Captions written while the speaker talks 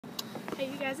Hey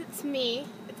you guys, it's me,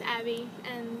 it's Abby,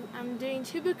 and I'm doing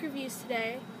 2 book reviews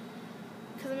today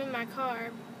because I'm in my car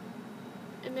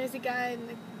and there's a guy in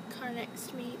the car next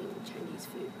to me eating Chinese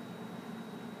food.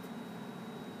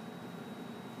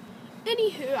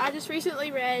 Anywho, I just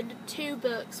recently read 2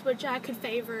 books which I could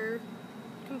favor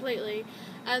completely.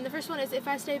 The first one is If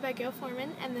I Stay by Gail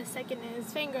Forman, and the second is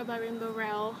Fangirl by Rainbow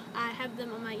Rowell. I have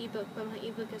them on my ebook, but my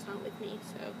ebook is not with me,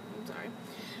 so I'm sorry.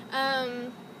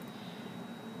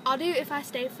 I'll do If I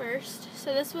Stay first.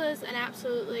 So this was an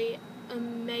absolutely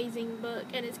amazing book,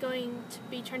 and it's going to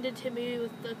be turned into a movie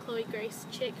with the Chloe Grace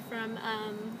chick from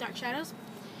Dark Shadows,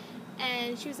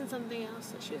 and she was in something else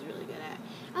that she was really good at.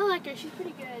 I like her, she's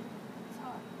pretty good. It's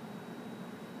hard.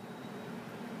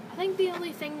 I think the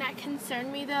only thing that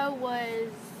concerned me though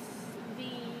was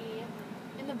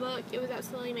in the book it was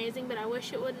absolutely amazing, but I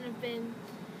wish it wouldn't have been,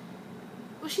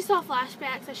 well, she saw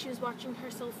flashbacks as she was watching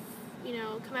herself, you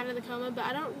know, come out of the coma, but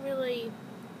I don't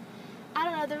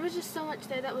know, there was just so much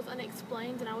there that was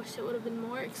unexplained, and I wish it would have been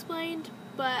more explained,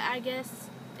 but I guess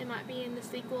it might be in the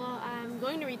sequel. I'm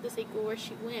going to read the sequel where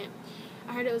she went.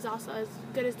 I heard it was also as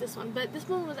good as this one, but this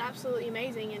one was absolutely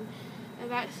amazing, and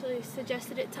I've actually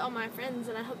suggested it to all my friends,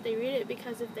 and I hope they read it,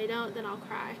 because if they don't, then I'll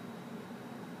cry.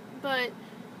 But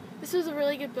this was a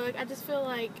really good book. I just feel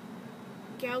like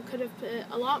Gail could have put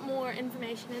a lot more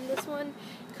information in this one,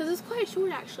 because it's quite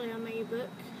short actually on my ebook.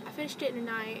 I finished it in a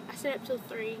night. I stayed up till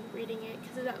 3 reading it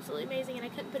because it was absolutely amazing and I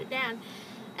couldn't put it down.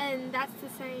 And that's the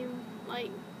same,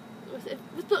 like,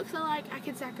 with books I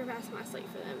could sacrifice my sleep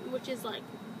for them, which is like,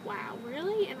 wow,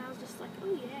 really? And I was just like,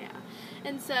 oh yeah.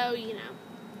 And so, you know.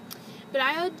 But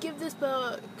I would give this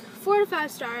book 4 to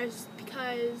 5 stars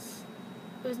because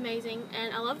it was amazing,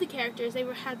 and I love the characters. They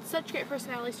had such great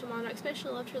personalities to Mono.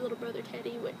 Especially loved her little brother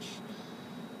Teddy,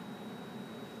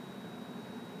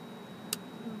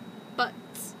 but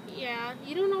yeah,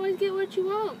 you don't always get what you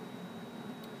want.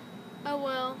 Oh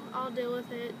well, I'll deal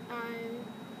with it.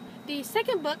 The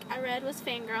second book I read was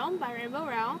Fangirl by Rainbow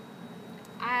Rowell.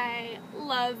 I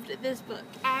loved this book.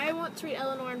 I want to read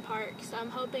Eleanor and Park, so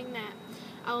I'm hoping that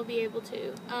I will be able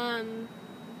to.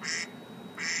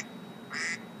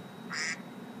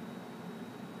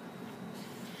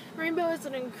 Rainbow is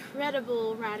an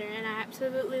incredible writer, and I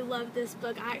absolutely love this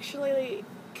book. I actually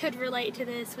could relate to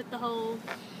this with the whole,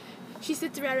 she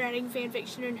sits around writing fan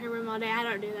fiction in her room all day. I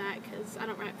don't do that because I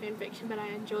don't write fan fiction, but I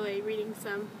enjoy reading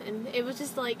some. And it was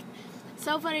just like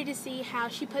so funny to see how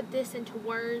she put this into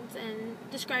words and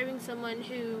describing someone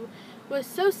who was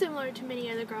so similar to many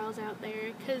other girls out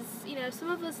there, because, you know, some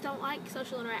of us don't like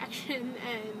social interaction,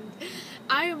 and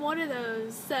I am one of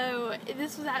those. So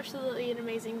this was absolutely an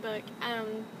amazing book.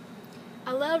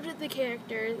 I loved the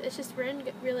characters. It's just Ren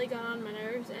really got on my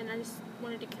nerves, and I just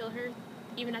wanted to kill her,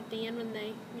 even at the end when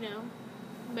they, you know,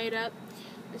 made up.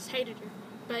 I just hated her.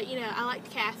 But, you know, I liked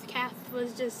Kath. Kath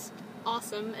was just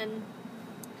awesome, and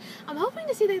I'm hoping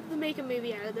to see they make a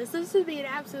movie out of this. This would be an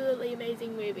absolutely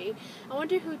amazing movie. I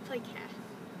wonder who would play Kath.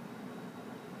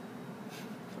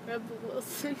 Rebel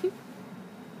Wilson.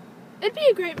 It'd be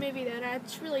a great movie though, and I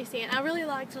just really see it. I really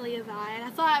liked Levi, and I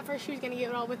thought at first she was going to get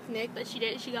it all with Nick, but she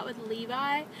didn't. She got with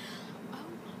Levi. Oh my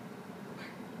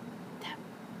word. That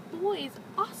boy is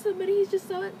awesome, and he's just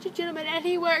such a gentleman, and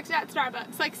he works at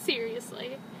Starbucks. Like,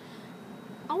 seriously.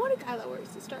 I want a guy that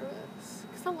works at Starbucks,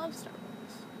 because I love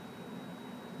Starbucks.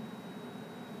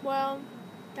 Well,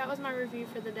 that was my review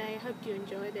for the day. I hope you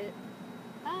enjoyed it.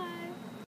 Bye.